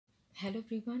Hello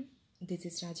everyone, this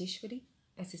is Rajeshwari,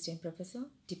 Assistant Professor,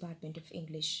 Department of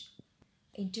English.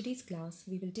 In today's class,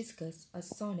 we will discuss a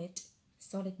sonnet,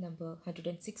 sonnet number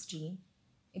 116.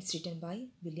 It's written by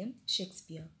William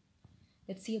Shakespeare.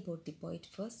 Let's see about the poet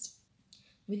first.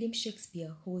 William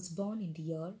Shakespeare, who was born in the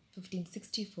year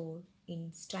 1564 in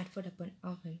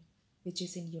Stratford-upon-Avon, which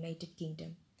is in United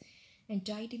Kingdom, and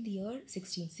died in the year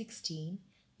 1616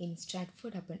 in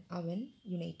Stratford-upon-Avon,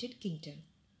 United Kingdom.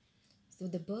 So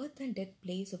the birth and death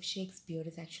place of Shakespeare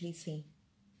is actually same.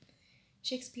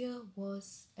 Shakespeare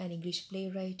was an English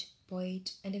playwright,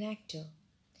 poet, and an actor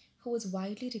who was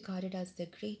widely regarded as the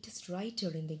greatest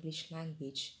writer in the English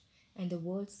language and the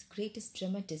world's greatest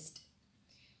dramatist,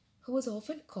 who was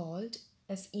often called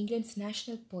as England's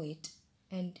national poet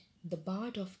and the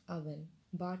Bard of Avon.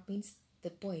 Bard means the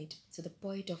poet, so the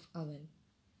poet of Avon.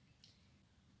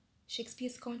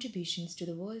 Shakespeare's contributions to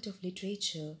the world of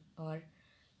literature are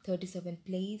 37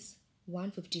 plays,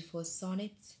 154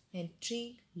 sonnets, and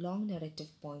 3 long narrative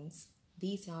poems.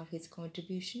 These are his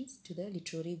contributions to the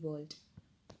literary world.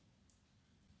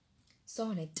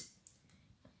 Sonnet.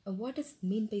 What does it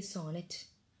mean by sonnet?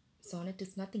 Sonnet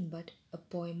is nothing but a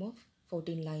poem of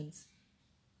 14 lines.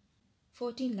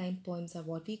 14-line poems are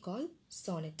what we call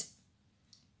sonnet.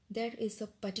 There is a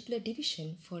particular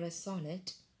division for a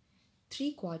sonnet.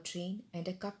 3 quatrain and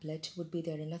a couplet would be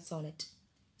there in a sonnet.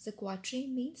 So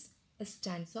quatrain means a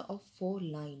stanza of 4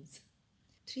 lines.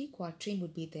 3 quatrain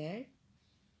would be there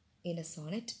in a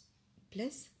sonnet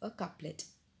plus a couplet.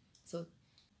 So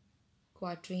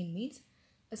quatrain means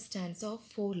a stanza of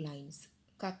 4 lines.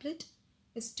 Couplet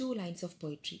is 2 lines of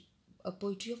poetry, a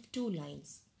poetry of 2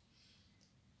 lines.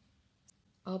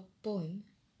 A poem,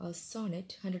 a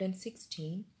sonnet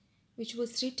 116, which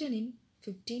was written in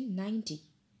 1590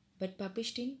 but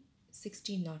published in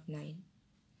 1609.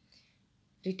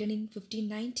 Written in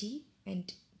 1590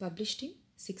 and published in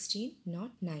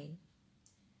 1609.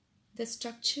 The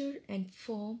structure and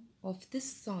form of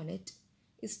this sonnet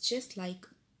is just like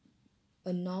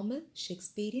a normal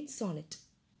Shakespearean sonnet.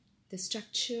 The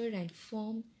structure and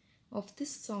form of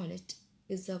this sonnet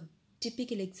is a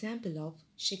typical example of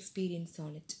Shakespearean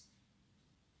sonnet.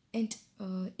 And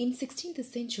in 16th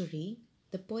century,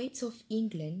 the poets of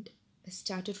England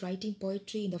started writing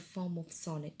poetry in the form of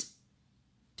sonnet.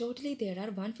 Totally, there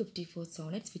are 154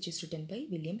 sonnets which is written by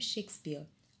William Shakespeare.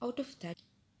 Out of that,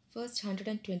 first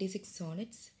 126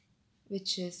 sonnets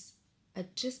which is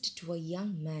addressed to a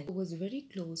young man who was very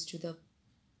close to the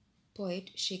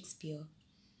poet Shakespeare.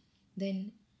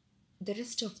 Then the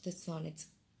rest of the sonnets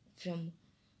from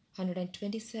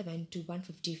 127 to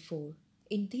 154.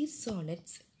 In these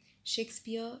sonnets,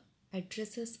 Shakespeare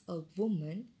addresses a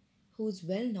woman who is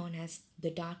well known as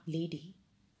the Dark Lady.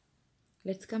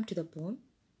 Let's come to the poem.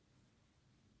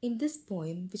 In this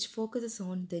poem, which focuses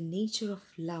on the nature of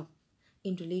love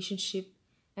in relationship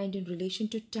and in relation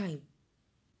to time,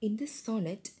 in this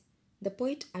sonnet, the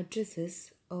poet addresses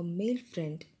a male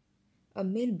friend, a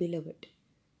male beloved,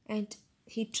 and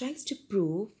he tries to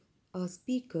prove a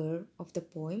speaker of the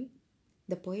poem.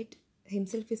 The poet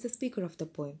himself is the speaker of the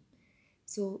poem.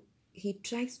 So he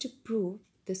tries to prove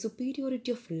the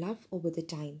superiority of love over the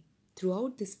time.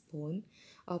 Throughout this poem,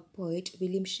 a poet,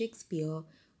 William Shakespeare,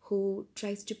 who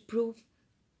tries to prove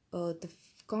the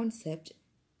concept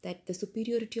that the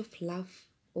superiority of love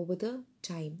over the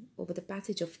time, over the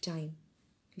passage of time.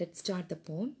 Let's start the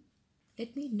poem.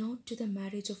 Let me not to the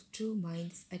marriage of true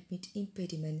minds admit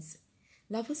impediments.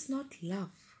 Love is not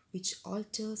love, which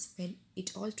alters when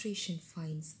it alteration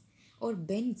finds, or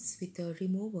bends with a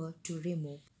remover to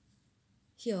remove.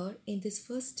 Here, in this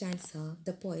first stanza,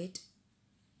 the poet,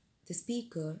 the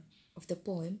speaker of the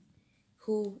poem,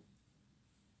 who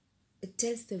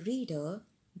tells the reader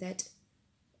that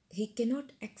he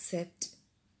cannot accept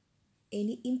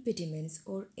any impediments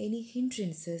or any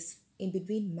hindrances in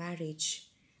between marriage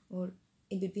or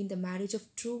in between the marriage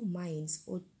of true minds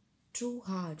or true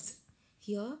hearts.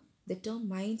 Here, the term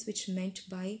minds which meant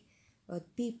by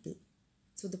people.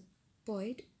 So the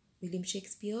poet, William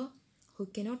Shakespeare, who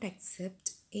cannot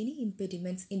accept any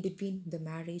impediments in between the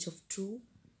marriage of true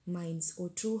minds or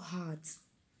true hearts.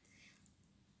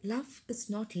 Love is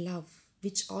not love,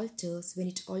 which alters when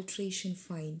it alteration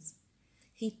finds.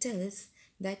 He tells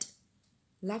that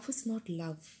love is not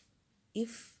love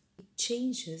if it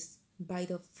changes by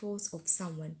the force of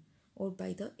someone or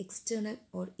by the external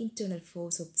or internal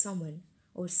force of someone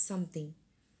or something.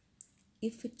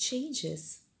 If it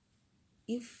changes,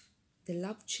 if the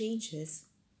love changes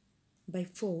by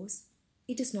force,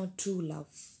 it is not true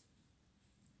love.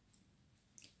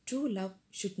 True love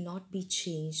should not be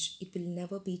changed. It will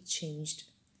never be changed.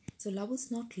 So love is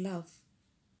not love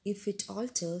if it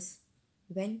alters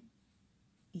when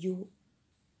you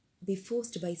be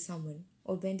forced by someone,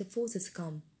 or when the forces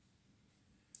come,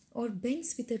 or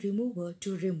bends with the remover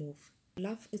to remove.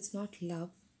 Love is not love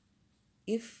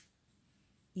if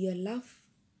your love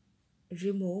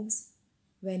removes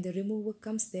when the remover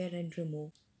comes there and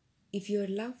removes. If your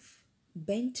love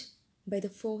bent by the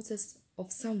forces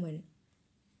of someone,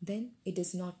 then it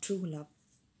is not true love.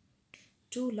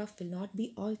 True love will not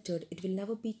be altered, it will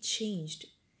never be changed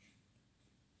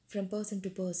from person to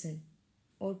person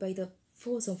or by the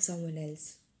force of someone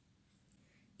else.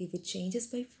 If it changes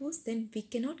by force, then we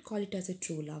cannot call it as a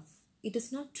true love. It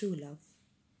is not true love.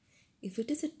 If it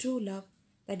is a true love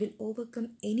that will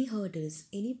overcome any hurdles,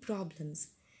 any problems,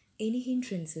 any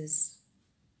hindrances.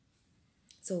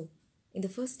 So, in the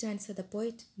first stanza, the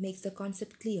poet makes the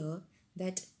concept clear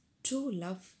that true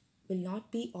love will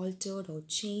not be altered or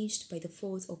changed by the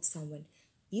force of someone.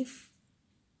 If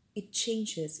it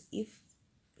changes, if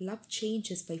love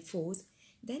changes by force,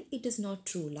 then it is not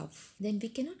true love. Then we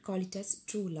cannot call it as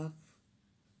true love.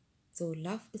 So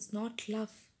love is not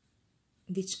love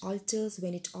which alters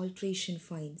when it alteration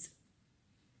finds.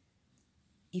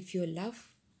 If your love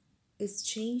is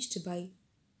changed by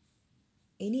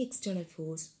any external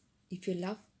force, if your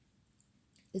love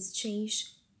is changed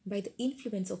by the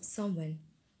influence of someone,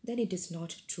 then it is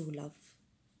not true love.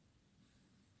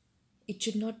 It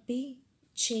should not be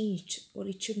changed, or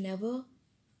it should never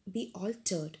be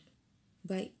altered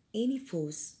by any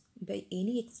force, by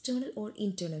any external or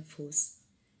internal force.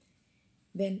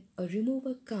 When a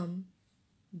remover comes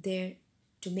there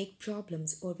to make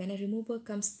problems, or when a remover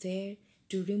comes there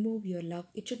to remove your love,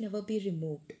 it should never be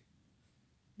removed.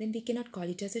 Then we cannot call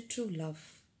it as a true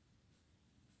love.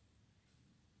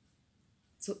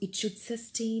 So it should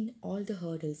sustain all the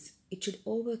hurdles. It should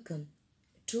overcome.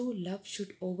 True love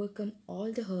should overcome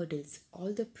all the hurdles,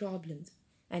 all the problems,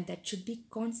 and that should be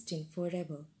constant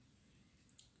forever.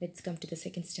 Let's come to the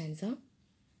second stanza.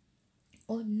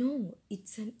 Oh no,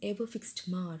 it's an ever-fixed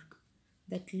mark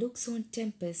that looks on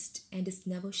tempest and is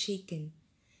never shaken.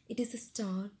 It is a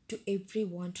star to every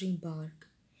wandering bark,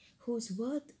 whose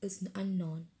worth is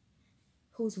unknown,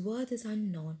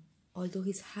 although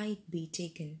his height be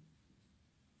taken.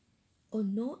 Oh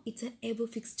no, it's an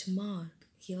ever-fixed mark.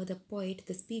 Here the poet,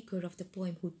 the speaker of the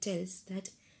poem, who tells that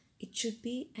it should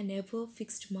be an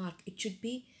ever-fixed mark. It should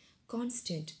be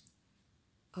constant.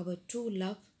 Our true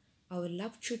love, our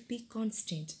love should be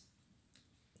constant.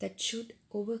 That should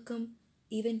overcome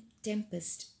even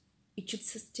tempest. It should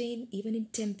sustain even in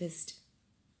tempest.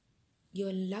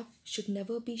 Your love should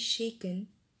never be shaken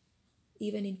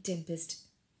even in tempest,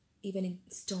 even in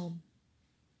storm.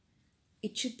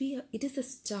 It is a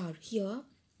star. Here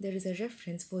there is a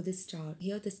reference for this star.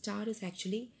 Here the star is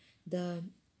actually the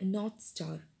North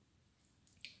Star.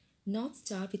 North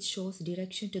Star, which shows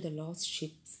direction to the lost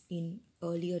ships in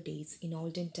earlier days, in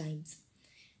olden times.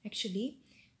 Actually,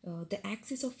 the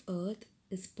axis of Earth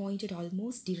is pointed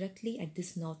almost directly at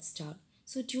this North Star.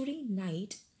 So during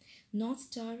night, North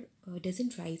Star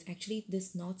doesn't rise. Actually,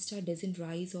 this North Star doesn't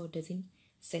rise or doesn't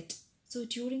set. So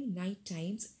during night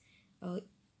times,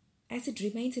 as it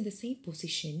remains in the same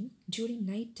position, during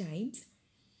night times,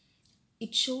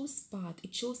 it shows path,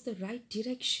 it shows the right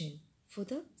direction for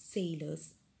the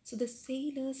sailors. So the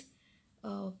sailors,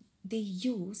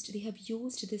 they have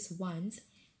used this once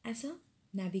as a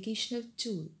navigational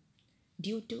tool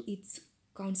due to its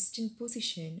constant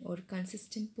position or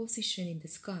consistent position in the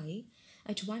sky.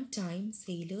 At one time,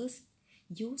 sailors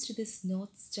used this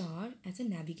North Star as a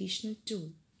navigational tool.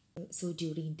 So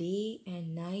during day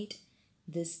and night,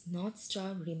 this North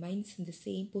Star remains in the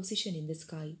same position in the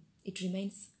sky. It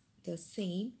remains the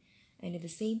same and in the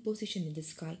same position in the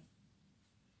sky,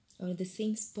 or the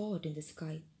same spot in the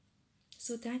sky.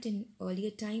 So that in earlier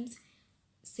times,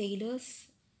 sailors,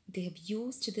 they have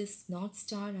used this North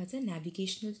Star as a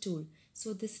navigational tool.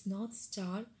 So this North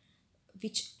Star,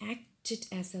 which acted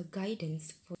as a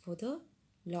guidance for the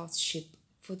lost ship,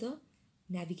 for the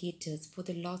navigators, for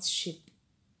the lost ship.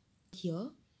 Here,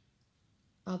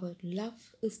 our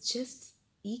love is just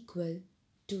equal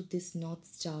to this North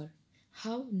Star.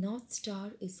 How North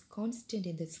Star is constant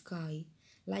in the sky,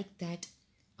 like that,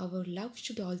 our love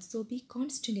should also be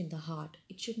constant in the heart.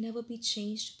 It should never be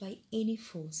changed by any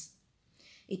force.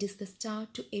 It is the star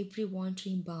to every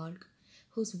wandering bark,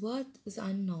 whose worth is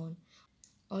unknown,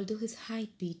 although his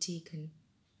height be taken.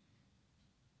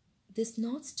 This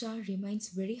North Star remains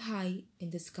very high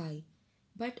in the sky,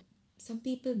 but some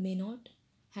people may not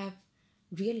have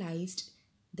realized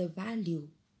the value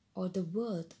or the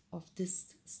worth of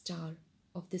this star,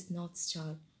 of this North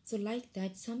Star. So like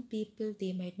that, some people,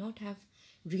 they might not have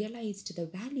realized the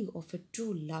value of a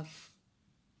true love.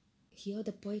 here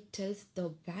the poet tells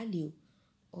the value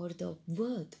or the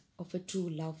worth of a true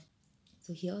love.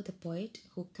 So here the poet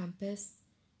who compares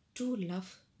true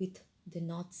love with the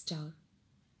North Star.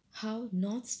 How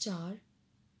North Star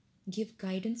give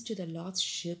guidance to the lost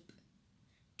ship,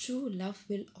 true love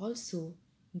will also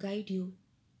guide you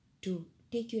to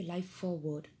take your life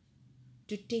forward,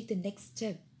 to take the next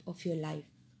step of your life.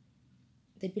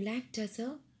 They will act as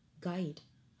a guide.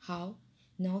 How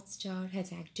North Star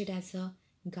has acted as a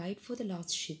guide for the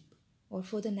lost ship or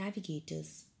for the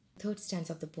navigators. Third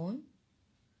stanza of the poem.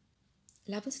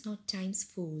 Love is not time's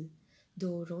fool,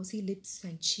 though rosy lips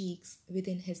and cheeks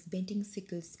within his bending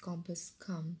sickle's compass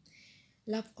come.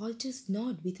 Love alters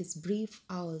not with his brief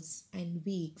hours and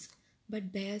weeks,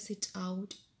 but bears it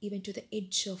out even to the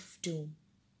edge of doom.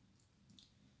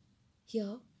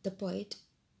 Here, the poet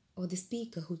or the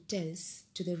speaker who tells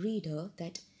to the reader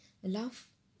that love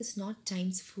is not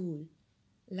time's fool.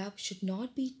 Love should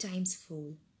not be time's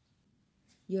fool.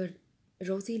 Your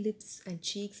rosy lips and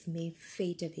cheeks may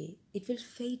fade away. It will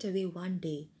fade away one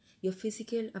day. Your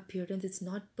physical appearance is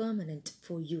not permanent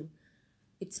for you.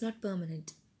 It's not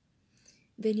permanent.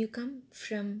 When you come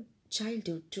from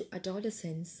childhood to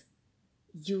adolescence,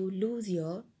 you lose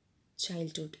your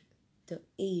childhood, the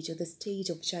age or the stage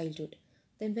of childhood.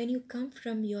 Then when you come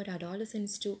from your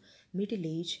adolescence to middle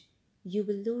age, you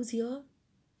will lose your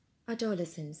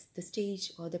adolescence, the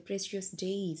stage or the precious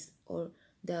days or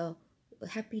the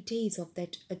happy days of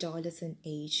that adolescent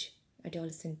age,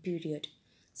 adolescent period.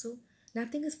 So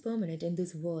nothing is permanent in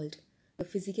this world. Your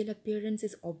physical appearance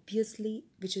is obviously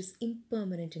which is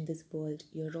impermanent in this world.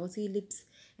 Your rosy lips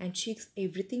and cheeks,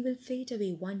 everything will fade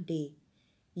away one day.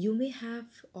 You may have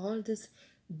all this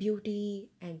beauty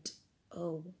and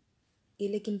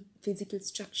elegant physical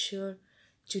structure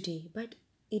today, but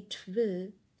it will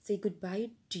say goodbye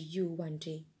to you one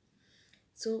day.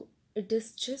 So it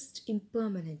is just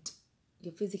impermanent.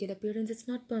 Your physical appearance is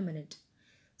not permanent.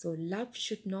 So love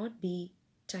should not be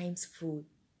time's fool.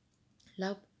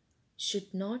 Love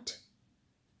should not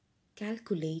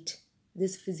calculate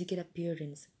this physical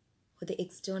appearance or the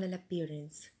external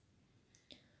appearance.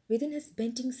 Within his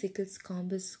bending sickle's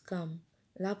compass come,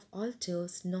 love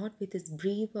alters not with his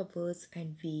brief hours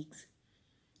and weeks.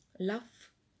 Love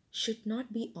should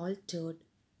not be altered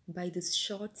by this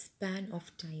short span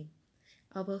of time.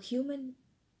 Our human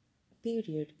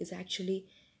period is actually,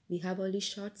 we have only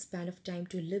short span of time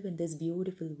to live in this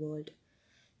beautiful world.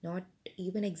 Not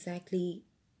even exactly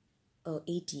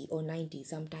 80 or 90.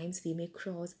 Sometimes we may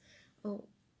cross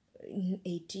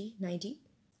 80, 90,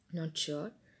 not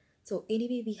sure. So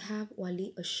anyway, we have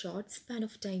only a short span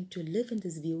of time to live in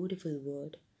this beautiful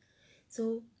world.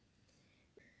 So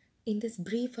in this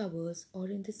brief hours or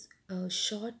in this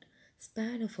short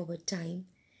span of our time,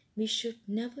 we should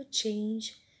never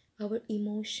change our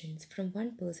emotions from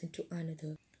one person to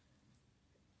another.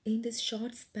 In this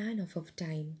short span of our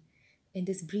time, in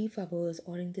this brief hours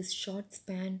or in this short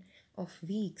span of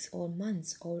weeks or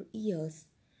months or years,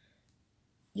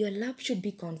 your love should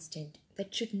be constant.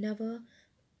 That should never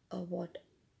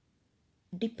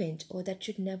depend, or that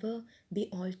should never be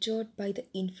altered by the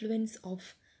influence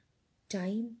of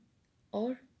time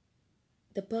or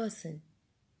the person.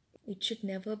 It should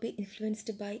never be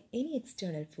influenced by any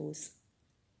external force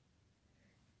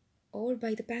or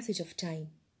by the passage of time.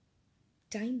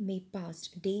 Time may pass,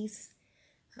 days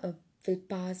will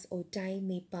pass, or time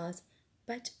may pass,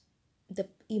 but the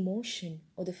emotion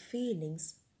or the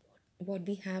feelings what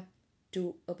we have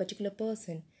to a particular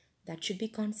person, that should be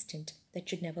constant, that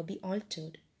should never be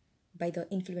altered by the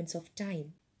influence of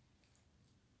time.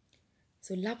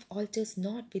 So love alters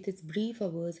not with its brief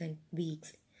hours and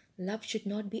weeks. Love should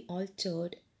not be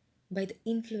altered by the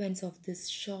influence of this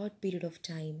short period of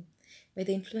time, by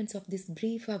the influence of these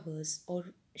brief hours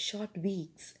or short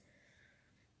weeks,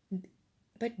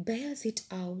 but bears it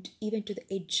out even to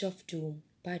the edge of doom.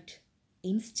 But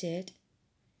instead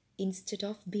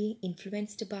of being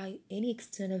influenced by any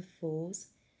external force,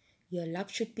 your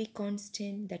love should be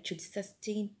constant, that should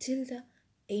sustain till the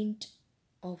end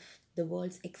of the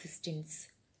world's existence.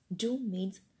 Doom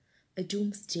means a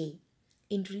doomsday.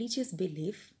 In religious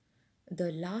belief,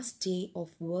 the last day of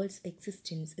world's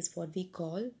existence is what we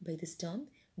call by this term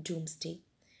doomsday.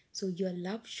 So your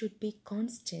love should be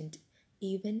constant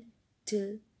even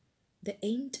till the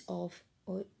end of,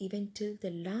 or even till the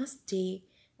last day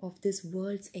of this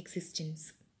world's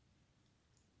existence.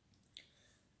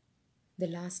 The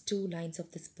last two lines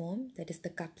of this poem, that is the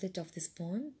couplet of this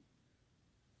poem.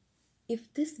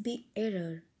 If this be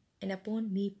error and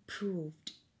upon me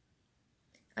proved,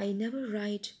 I never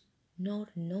write nor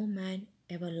no man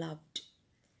ever loved.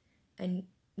 And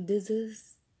this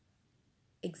is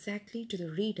exactly to the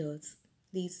readers.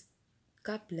 These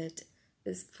couplet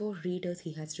is for readers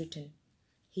he has written.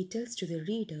 He tells to the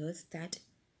readers that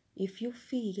if you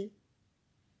feel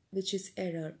which is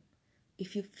error,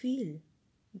 if you feel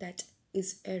that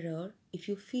is error, if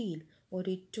you feel what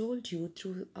he told you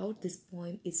throughout this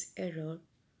poem is error,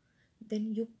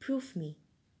 then you prove me.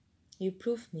 You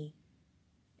prove me.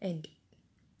 And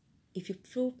if you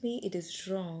prove me it is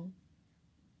wrong,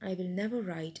 I will never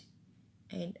write.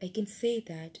 And I can say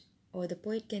that, or the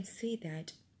poet can say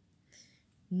that,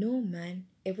 no man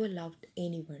ever loved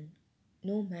anyone.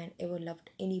 No man ever loved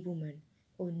any woman.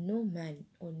 Or no man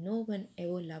or no one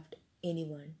ever loved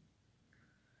anyone.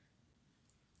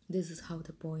 This is how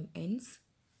the poem ends.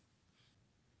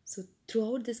 So,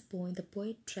 throughout this poem, the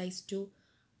poet tries to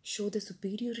show the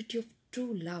superiority of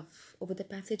true love over the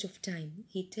passage of time.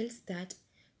 He tells that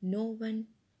no one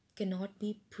cannot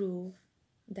be proved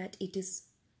that it is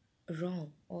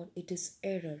wrong or it is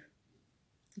error,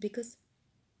 because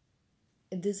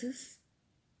this is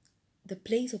the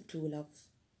place of true love.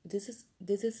 This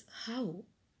is how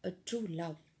a true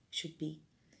love should be.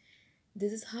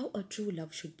 This is how a true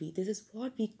love should be. This is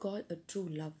what we call a true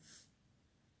love.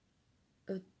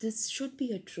 This should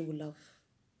be a true love.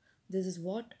 This is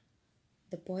what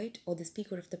the poet or the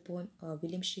speaker of the poem,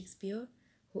 William Shakespeare,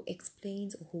 who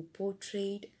explains or who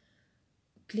portrayed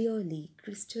clearly,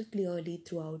 crystal clearly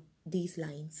throughout these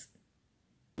lines.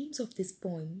 Themes of these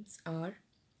poems are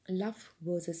love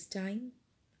versus time,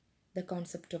 the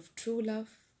concept of true love,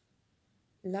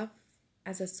 love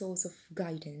as a source of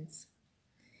guidance.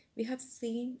 We have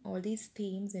seen all these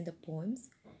themes in the poems,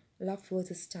 love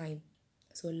versus time.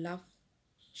 So, love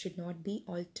should not be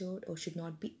altered or should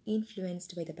not be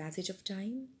influenced by the passage of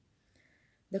time.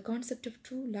 The concept of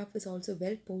true love is also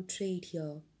well portrayed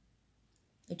here.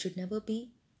 It should never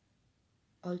be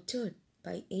altered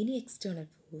by any external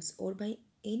force or by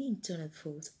any internal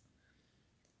force.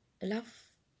 Love,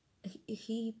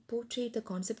 he portrayed the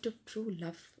concept of true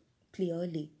love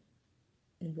clearly.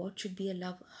 And what should be a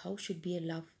love? How should be a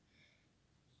love?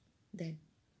 Then,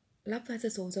 love as a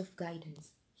source of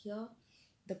guidance. Here,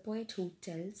 the poet who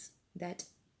tells that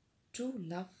true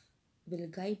love will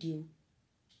guide you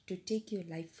to take your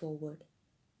life forward,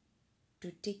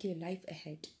 to take your life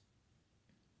ahead.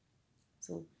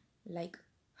 So, like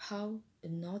how the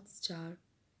North Star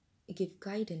give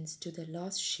guidance to the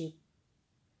lost ship,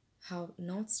 how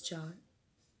North Star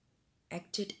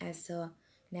acted as a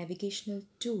navigational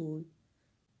tool,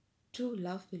 true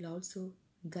love will also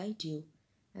guide you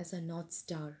as a North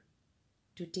Star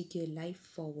to take your life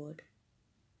forward.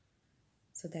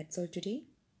 So that's all today.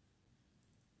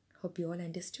 Hope you all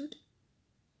understood.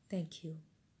 Thank you.